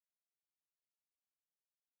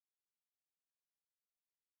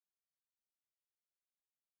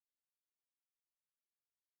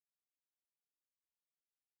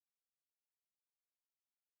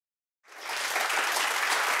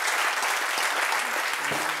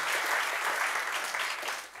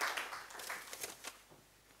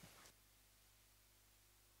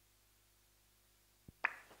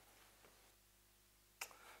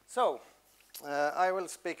So, I will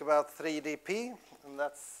speak about 3DP, and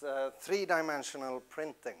that's three-dimensional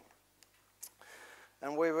printing.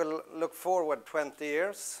 And we will look forward 20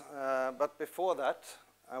 years, but before that,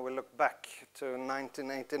 I will look back to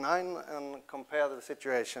 1989 and compare the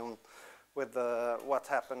situation with what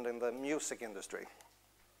happened in the music industry.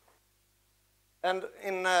 And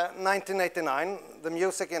in 1989, the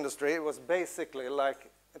music industry was basically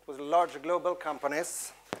like, it was large global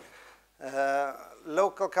companies,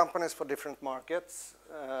 local companies for different markets.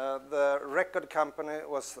 The record company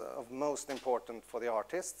was of most important for the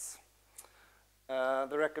artists.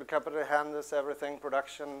 The record company handles everything,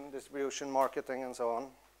 production, distribution, marketing, and so on.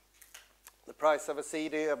 The price of a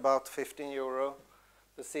CD, about 15 euro.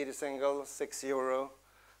 The CD single, 6 euro.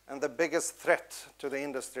 And the biggest threat to the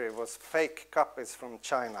industry was fake copies from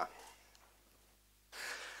China.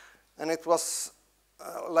 And it was,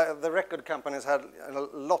 like the record companies had a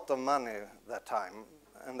lot of money that time,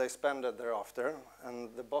 and they spent it thereafter. And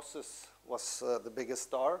the bosses was the biggest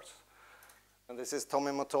stars. And this is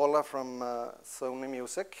Tommy Mottola from Sony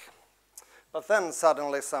Music. But then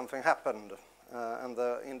suddenly something happened, and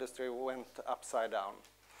the industry went upside down.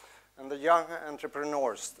 And the young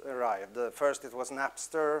entrepreneurs arrived. First it was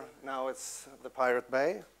Napster, now it's the Pirate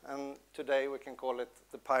Bay, and today we can call it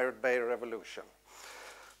the Pirate Bay Revolution,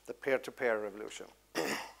 the peer-to-peer revolution.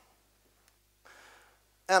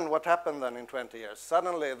 And what happened then in 20 years?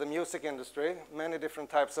 Suddenly the music industry, many different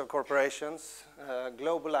types of corporations,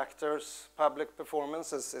 global actors, public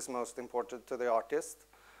performances is most important to the artist.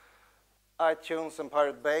 iTunes and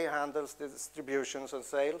Pirate Bay handles the distributions and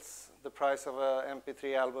sales. The price of an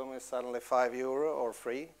MP3 album is suddenly 5 euro or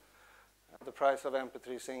free. The price of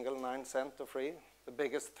MP3 single, 9 cents or free. The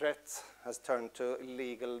biggest threat has turned to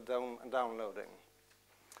illegal downloading.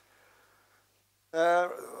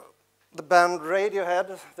 The band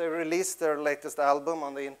Radiohead, they released their latest album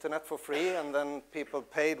on the internet for free, and then people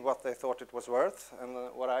paid what they thought it was worth. And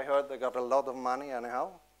what I heard, they got a lot of money anyhow.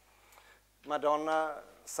 Madonna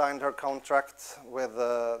signed her contract with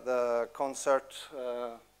the concert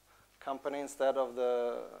company instead of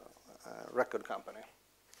the record company.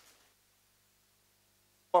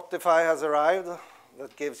 Spotify has arrived.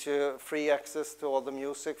 That gives you free access to all the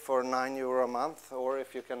music for 9 euro a month, or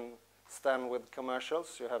if you can stand with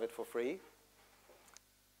commercials, you have it for free.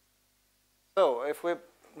 So if we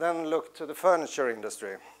then look to the furniture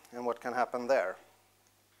industry and what can happen there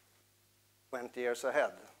 20 years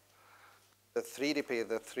ahead, the 3DP,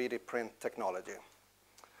 the 3D print technology.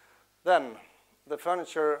 Then the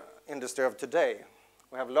furniture industry of today,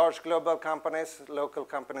 we have large global companies, local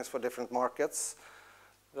companies for different markets.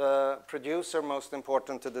 The producer most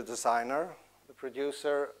important to the designer. The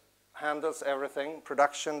producer handles everything,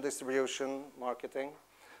 production, distribution, marketing.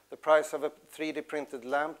 The price of a 3D printed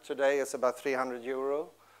lamp today is about 300 euro.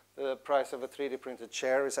 The price of a 3D printed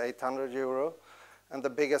chair is 800 euro. And the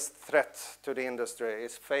biggest threat to the industry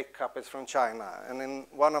is fake copies from China. And in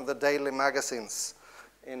one of the daily magazines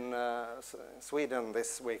in Sweden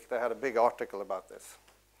this week, they had a big article about this.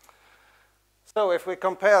 So if we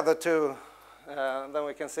compare the two, then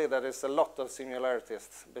we can see that there's a lot of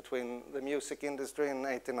similarities between the music industry in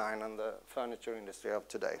 '89 and the furniture industry of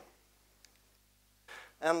today.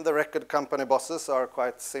 And the record company bosses are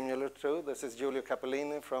quite similar too. This is Giulio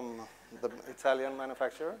Cappellini from the Italian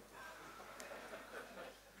manufacturer.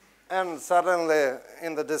 And suddenly,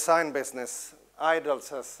 in the design business, idols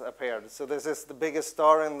has appeared. So this is the biggest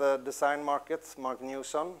star in the design market, Mark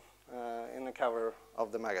Newson, in the cover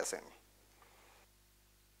of the magazine.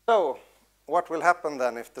 So what will happen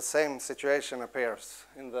then if the same situation appears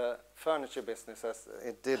in the furniture business as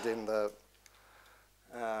it did in the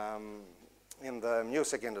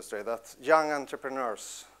music industry, that young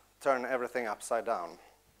entrepreneurs turn everything upside down?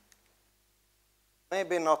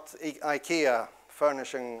 Maybe not IKEA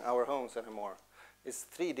furnishing our homes anymore. It's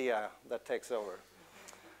 3D that takes over.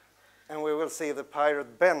 And we will see the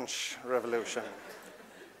pirate bench revolution.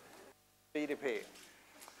 3DP.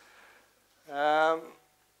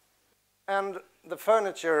 And the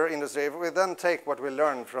furniture industry, if we then take what we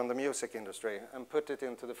learned from the music industry and put it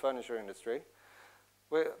into the furniture industry,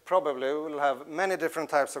 we probably will have many different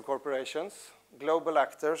types of corporations, global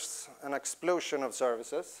actors, an explosion of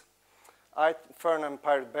services. Fern and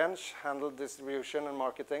Pirate Bench handle distribution and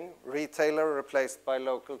marketing. Retailer replaced by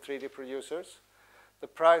local 3D producers. The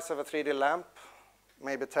price of a 3D lamp,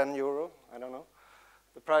 maybe 10 euro, I don't know.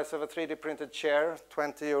 The price of a 3D printed chair,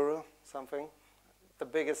 20 euro, something. The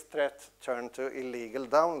biggest threat turned to illegal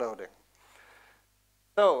downloading.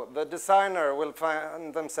 So the designer will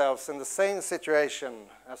find themselves in the same situation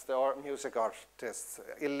as the music artists,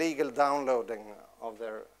 illegal downloading of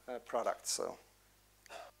their products. So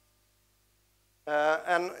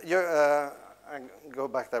And I go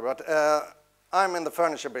back there, but I'm in the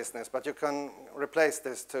furniture business, but you can replace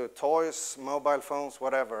this to toys, mobile phones,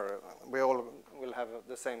 whatever. We all will have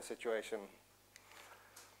the same situation.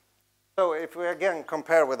 So if we again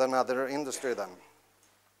compare with another industry then,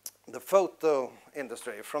 the photo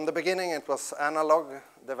industry. From the beginning it was analog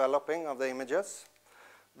developing of the images.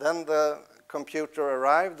 Then the computer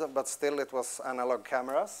arrived, but still it was analog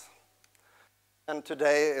cameras. And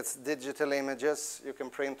today it's digital images. You can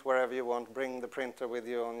print wherever you want. Bring the printer with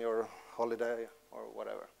you on your holiday or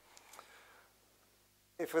whatever.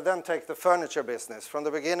 If we then take the furniture business, from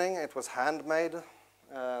the beginning it was handmade.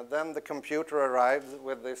 Then the computer arrived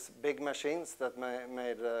with these big machines that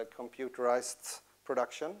made computerized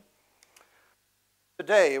production.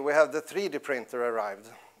 Today we have the 3D printer arrived.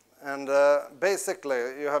 And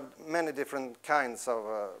basically you have many different kinds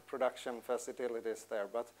of production facilities there.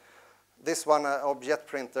 But this one, object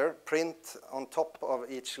printer, print on top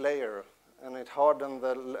of each layer. And it hardened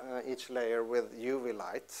each layer with UV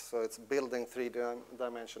light. So it's building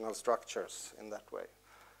three-dimensional structures in that way.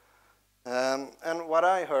 And what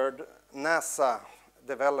I heard, NASA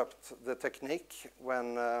developed the technique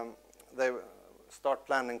when they start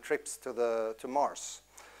planning trips to Mars.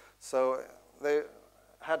 So they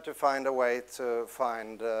had to find a way to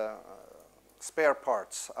find spare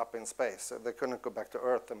parts up in space. They couldn't go back to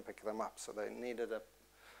Earth and pick them up, so they needed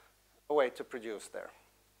a way to produce there.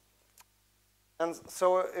 And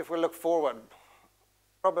so if we look forward,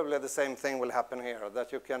 probably the same thing will happen here,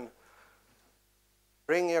 that you can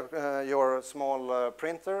bring your small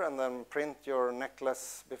printer and then print your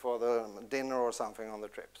necklace before the dinner or something on the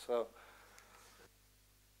trip. So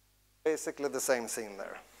basically the same scene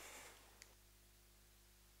there.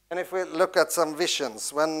 And if we look at some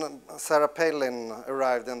visions, when Sarah Palin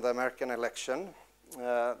arrived in the American election,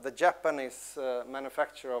 the Japanese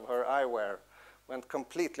manufacturer of her eyewear went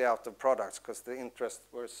completely out of products because the interest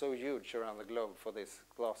were so huge around the globe for these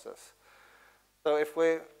glasses. So if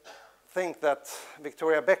we think that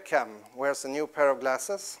Victoria Beckham wears a new pair of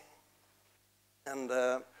glasses and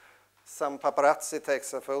some paparazzi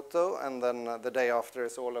takes a photo and then the day after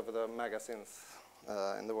it's all over the magazines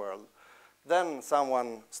in the world. Then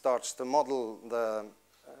someone starts to model the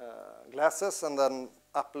glasses and then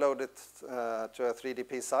upload it to a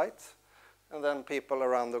 3DP site. And then people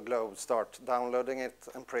around the globe start downloading it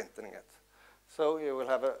and printing it. So you will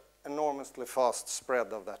have an enormously fast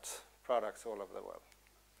spread of that products all over the world.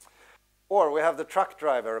 Or we have the truck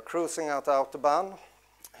driver cruising out Autobahn.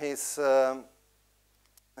 He's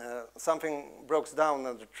something breaks down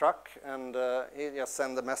in the truck and he just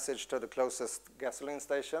sends a message to the closest gasoline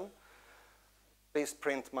station. Please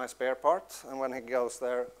print my spare part. And when he goes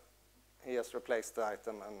there, he just replaces the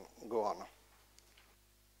item and go on.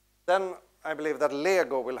 Then I believe that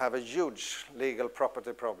Lego will have a huge legal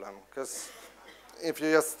property problem. Because if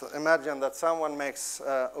you just imagine that someone makes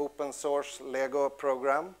an open source Lego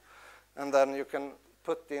program, and then you can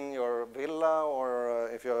put in your villa, or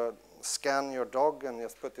if you scan your dog and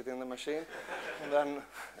just put it in the machine, and then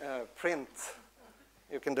print,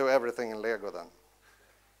 you can do everything in Lego then.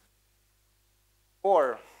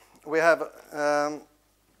 Or we have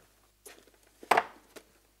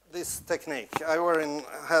this technique. I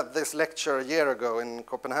had this lecture a year ago in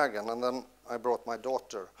Copenhagen, and then I brought my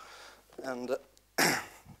daughter. And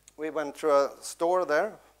we went through a store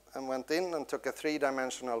there and went in and took a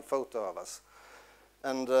three-dimensional photo of us.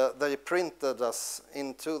 And they printed us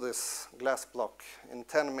into this glass block in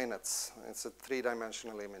 10 minutes. It's a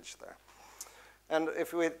three-dimensional image there. And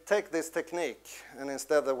if we take this technique, and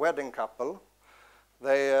instead the wedding couple,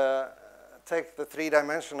 they take the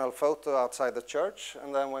three-dimensional photo outside the church,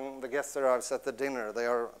 and then when the guest arrives at the dinner, they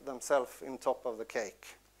are themselves in top of the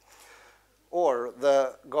cake. Or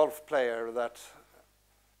the golf player that,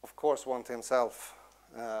 of course, wants himself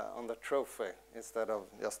on the trophy instead of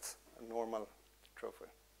just a normal trophy.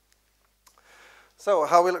 So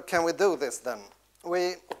how can we do this then?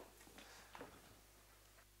 We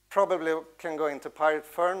probably can go into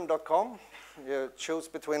piratefern.com. You choose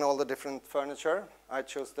between all the different furniture. I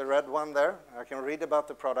choose the red one there. I can read about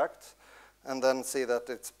the product and then see that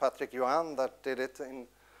it's Patrick Johan that did it in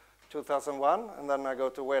 2001. And then I go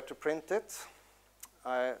to where to print it.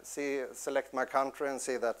 I select my country and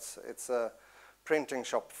see that it's a printing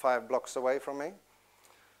shop 5 blocks away from me.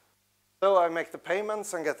 So I make the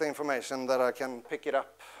payments and get the information that I can pick it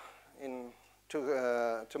up in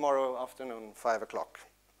tomorrow afternoon, 5 o'clock.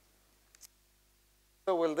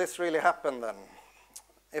 So will this really happen then?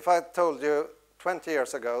 If I told you 20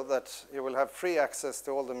 years ago that you will have free access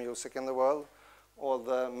to all the music in the world, all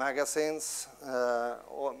the magazines,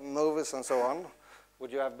 all movies and so on,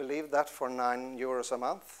 Would you have believed that for €9 a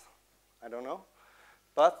month? I don't know.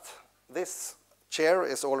 But this chair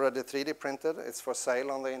is already 3D printed. It's for sale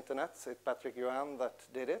on the internet. It's Patrick Yuan that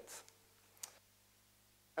did it.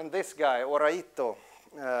 And this guy, Oraito,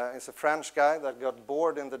 is a French guy that got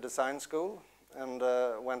bored in the design school and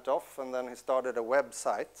went off, and then he started a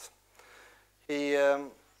website. He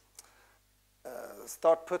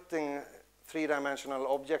started putting three-dimensional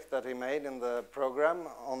object that he made in the program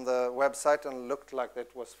on the website and looked like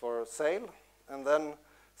it was for sale. And then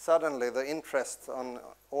suddenly the interest on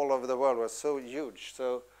all over the world was so huge.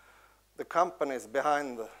 So the companies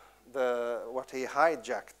behind what he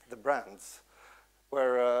hijacked, the brands,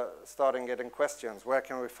 were starting getting questions. Where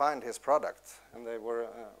can we find his product? And they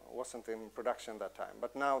wasn't in production that time,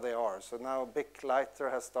 but now they are. So now Bic Lighter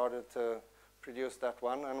has started to produce that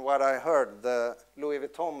one. And what I heard, the Louis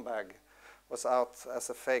Vuitton bag was out as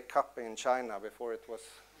a fake copy in China before it was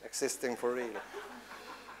existing for real.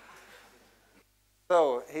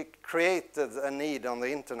 So he created a need on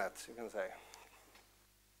the internet, you can say.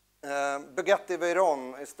 Bugatti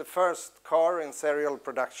Veyron is the first car in serial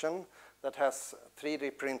production that has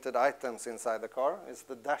 3D printed items inside the car. It's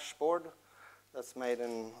the dashboard that's made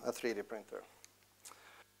in a 3D printer.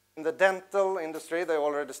 In the dental industry, they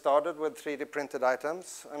already started with 3D printed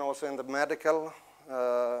items, and also in the medical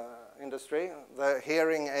industry, the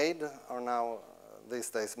hearing aid are now these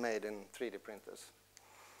days made in 3D printers.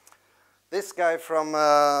 This guy from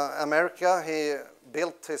America, he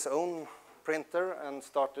built his own printer and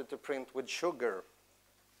started to print with sugar.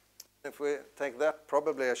 If we take that,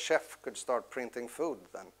 probably a chef could start printing food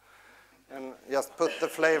then, and just put the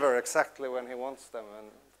flavor exactly when he wants them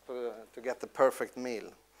and to get the perfect meal.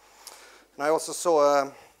 And I also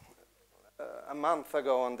saw a month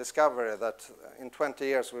ago on Discovery that in 20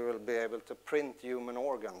 years we will be able to print human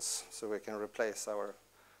organs so we can replace our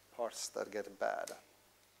parts that get bad.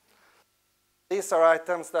 These are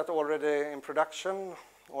items that are already in production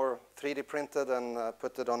or 3D printed and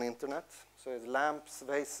put it on internet. So it's lamps,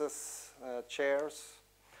 vases, chairs.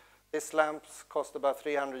 These lamps cost about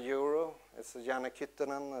 €300. It's Janne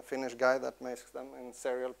Kyttönen, a Finnish guy that makes them in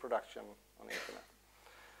serial production on internet.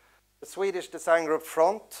 The Swedish design group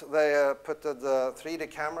Front, they put the 3D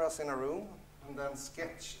cameras in a room and then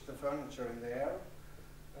sketched the furniture in the air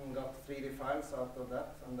and got 3D files out of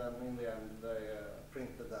that, and then in the end they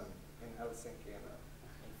printed them in Helsinki in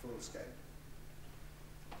full scale.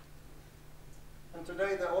 And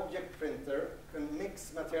today the object printer can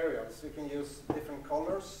mix materials. You can use different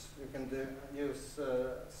colors. You can use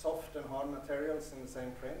soft and hard materials in the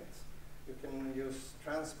same print. You can use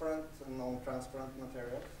transparent and non-transparent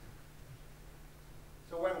materials.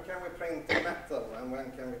 So when can we print in metal and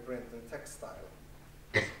when can we print in textile?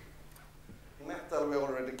 In metal we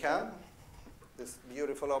already can. These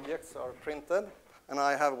beautiful objects are printed. And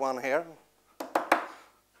I have one here,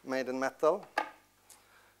 made in metal.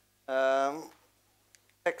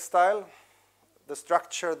 Textile, the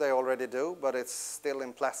structure they already do, but it's still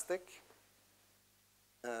in plastic.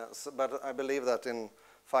 But I believe that in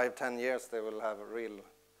 5-10 years they will have real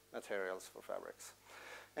materials for fabrics.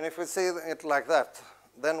 And if we see it like that,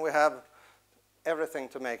 then we have everything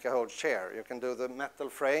to make a whole chair. You can do the metal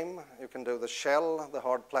frame, you can do the shell, the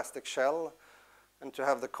hard plastic shell, and to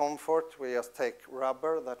have the comfort, we just take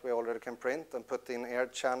rubber that we already can print and put in air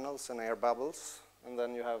channels and air bubbles, and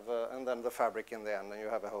then you have, and then the fabric in the end, and you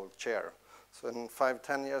have a whole chair. So in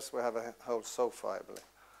 5-10 years, we have a whole sofa, I believe,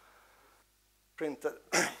 printed.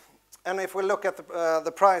 And if we look at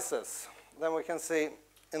the prices, then we can see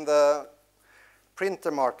in the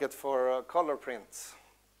printer market for color prints,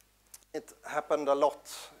 it happened a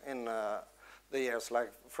lot in the years.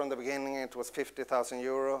 Like from the beginning, it was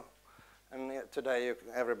 €50,000. And today,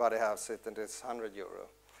 everybody has it, and it's €100.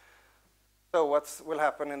 So what will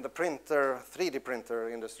happen in the 3D printer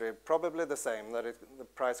industry? Probably the same, that the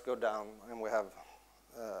price go down, and we have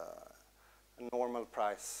a normal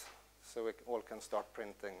price, so we all can start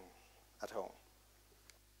printing at home.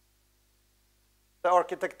 The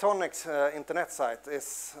Architectonics internet site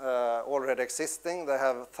is already existing. They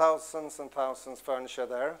have thousands and thousands of furniture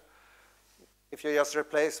there. If you just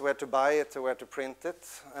replace where to buy it to where to print it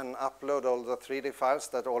and upload all the 3D files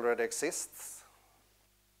that already exist.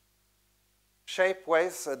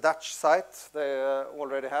 Shapeways, a Dutch site, they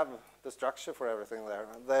already have the structure for everything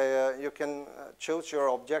there. You can choose your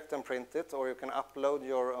object and print it, or you can upload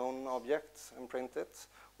your own object and print it,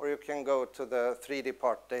 or you can go to the 3D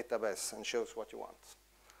part database and choose what you want.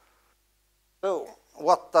 So,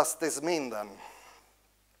 what does this mean then?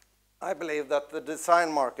 I believe that the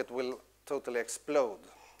design market will totally explode.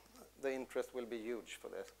 The interest will be huge for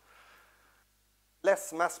this.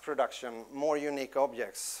 Less mass production, more unique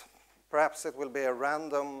objects. Perhaps it will be a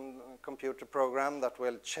random computer program that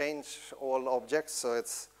will change all objects, so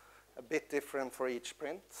it's a bit different for each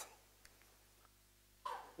print.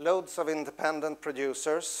 Loads of independent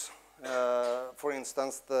producers, for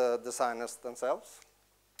instance, the designers themselves.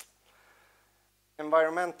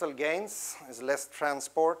 Environmental gains is less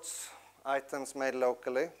transports, items made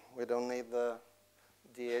locally. We don't need the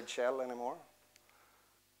DHL anymore.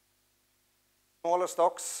 Smaller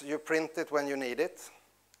stocks, you print it when you need it.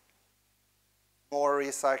 More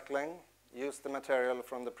recycling, use the material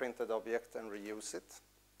from the printed object and reuse it.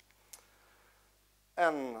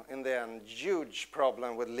 And in the end, huge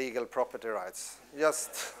problem with legal property rights.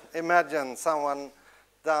 Just imagine someone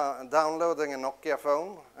downloading a Nokia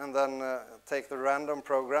phone and then take the random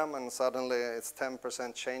program and suddenly it's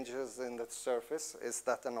 10% changes in the surface. Is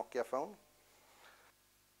that a Nokia phone?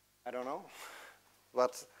 I don't know.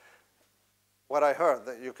 But what I heard,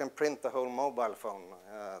 that you can print the whole mobile phone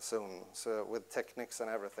soon, so with techniques and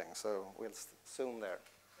everything, so we'll soon there.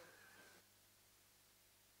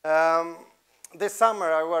 This summer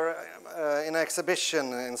I were in an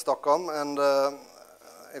exhibition in Stockholm, and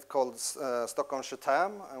it's called Stockholm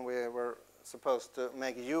 25, and we were supposed to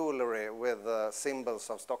make jewelry with symbols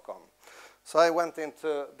of Stockholm. So I went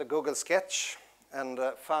into the Google Sketch and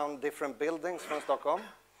found different buildings from Stockholm.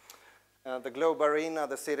 The Globe Arena,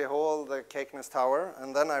 the City Hall, the Cakeness Tower,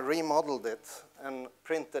 and then I remodeled it and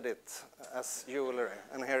printed it as jewelry.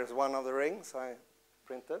 And here's one of the rings I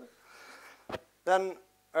printed. Then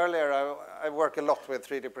earlier I work a lot with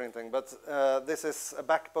 3D printing, but this is a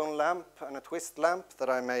backbone lamp and a twist lamp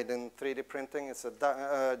that I made in 3D printing. It's a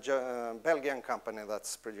Belgian company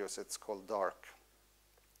that's produced it. It's called Dark.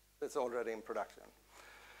 It's already in production.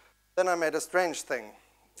 Then I made a strange thing.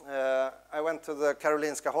 I went to the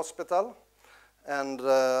Karolinska Hospital and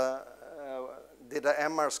did an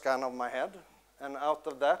MR scan of my head, and out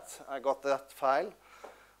of that I got that file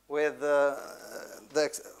with the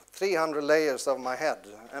 300 layers of my head,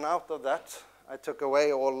 and out of that I took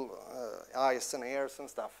away all eyes and ears and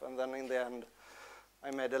stuff, and then in the end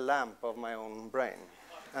I made a lamp of my own brain.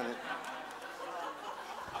 And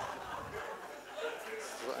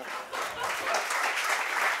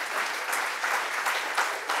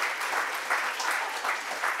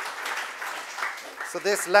so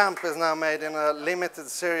this lamp is now made in a limited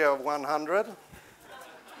series of 100.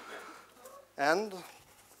 And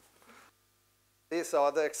these are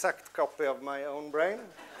the exact copy of my own brain.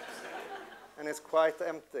 And it's quite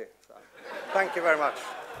empty. So, thank you very much.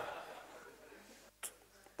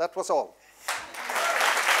 That was all.